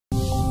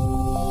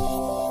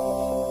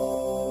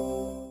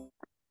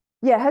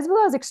Yeah,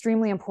 Hezbollah is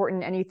extremely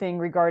important in anything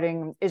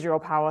regarding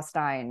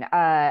Israel-Palestine.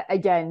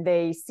 Again,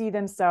 they see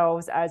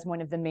themselves as one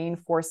of the main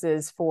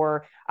forces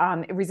for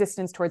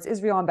resistance towards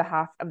Israel on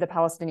behalf of the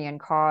Palestinian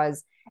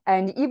cause.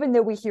 And even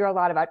though we hear a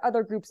lot about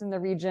other groups in the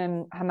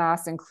region,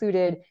 Hamas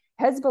included,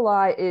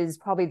 Hezbollah is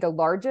probably the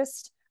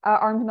largest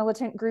armed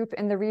militant group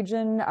in the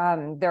region.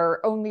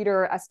 Their own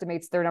leader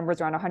estimates their numbers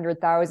around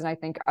 100,000. I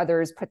think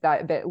others put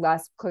that a bit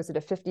less, closer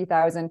to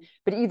 50,000.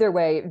 But either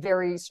way,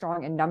 very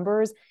strong in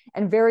numbers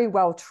and very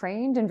well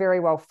trained and very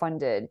well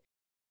funded.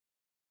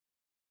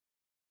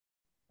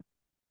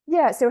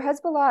 Yeah, so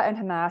Hezbollah and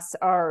Hamas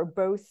are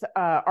both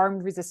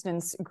armed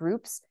resistance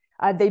groups.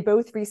 They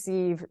both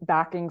receive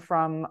backing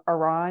from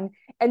Iran,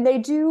 and they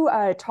do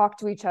talk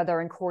to each other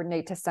and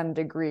coordinate to some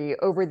degree.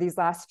 Over these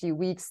last few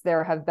weeks,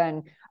 there have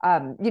been,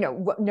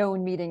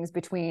 known meetings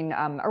between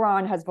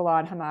Iran, Hezbollah,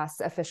 and Hamas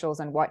officials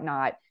and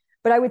whatnot.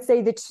 But I would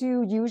say the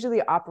two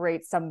usually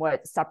operate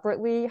somewhat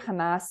separately.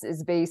 Hamas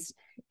is based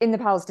in the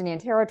Palestinian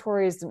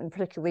territories, and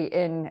particularly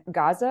in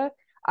Gaza.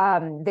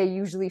 They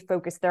usually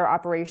focus their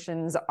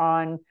operations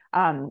on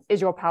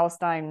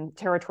Israel-Palestine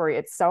territory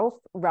itself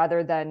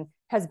rather than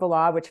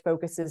Hezbollah, which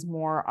focuses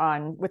more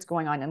on what's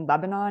going on in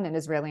Lebanon and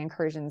Israeli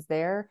incursions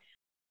there.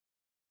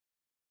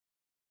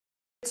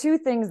 Two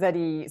things that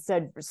he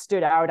said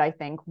stood out, I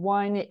think.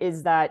 One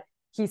is that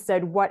he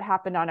said what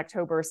happened on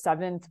October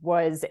 7th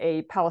was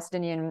a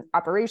Palestinian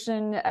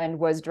operation and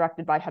was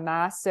directed by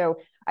Hamas. So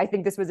I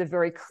think this was a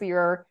very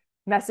clear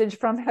message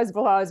from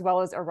Hezbollah as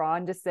well as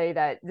Iran to say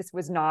that this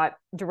was not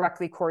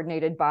directly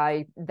coordinated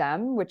by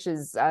them, which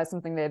is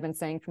something they have been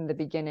saying from the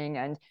beginning.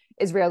 And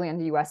Israeli and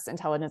the US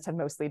intelligence have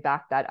mostly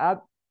backed that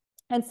up.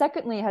 And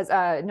secondly,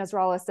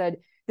 Nasrallah said,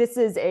 this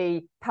is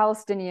a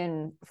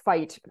Palestinian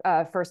fight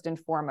first and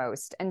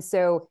foremost. And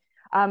so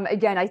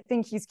again, I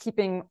think he's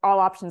keeping all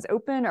options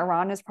open.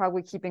 Iran is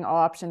probably keeping all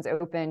options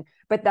open,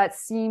 but that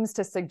seems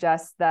to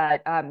suggest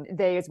that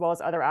they, as well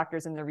as other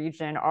actors in the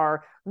region,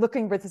 are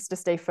looking for this to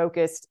stay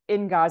focused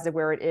in Gaza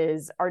where it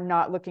is, are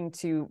not looking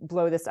to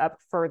blow this up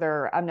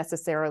further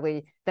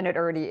unnecessarily than it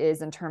already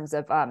is in terms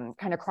of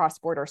kind of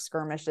cross-border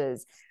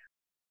skirmishes.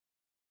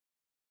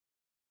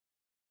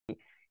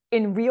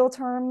 In real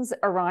terms,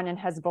 Iran and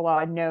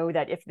Hezbollah know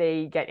that if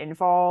they get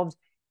involved,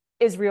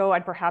 Israel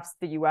and perhaps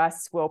the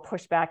US will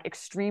push back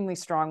extremely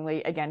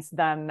strongly against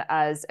them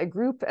as a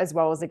group, as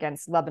well as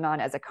against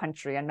Lebanon as a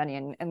country. And many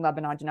in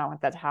Lebanon do not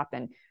want that to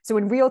happen. So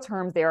in real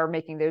terms, they are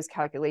making those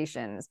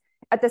calculations.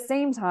 At the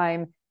same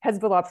time,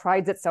 Hezbollah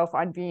prides itself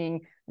on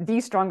being the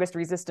strongest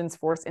resistance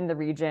force in the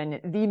region,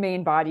 the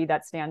main body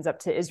that stands up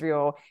to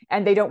Israel.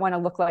 And they don't want to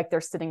look like they're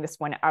sitting this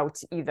one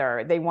out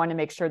either. They want to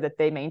make sure that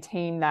they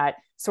maintain that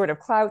sort of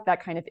clout,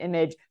 that kind of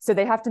image. So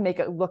they have to make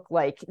it look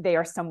like they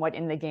are somewhat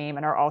in the game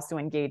and are also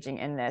engaging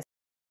in this.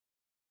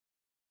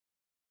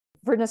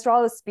 For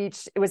Nasrallah's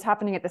speech, it was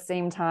happening at the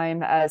same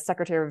time as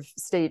Secretary of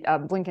State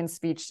Blinken's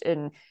speech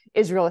in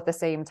Israel at the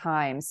same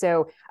time.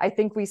 So I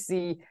think we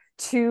see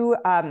two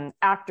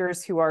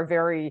actors who are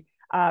very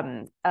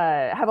have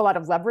a lot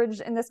of leverage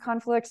in this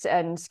conflict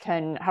and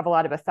can have a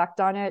lot of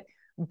effect on it.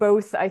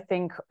 Both, I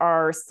think,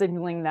 are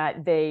signaling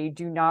that they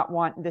do not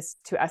want this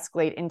to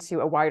escalate into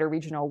a wider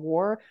regional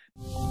war.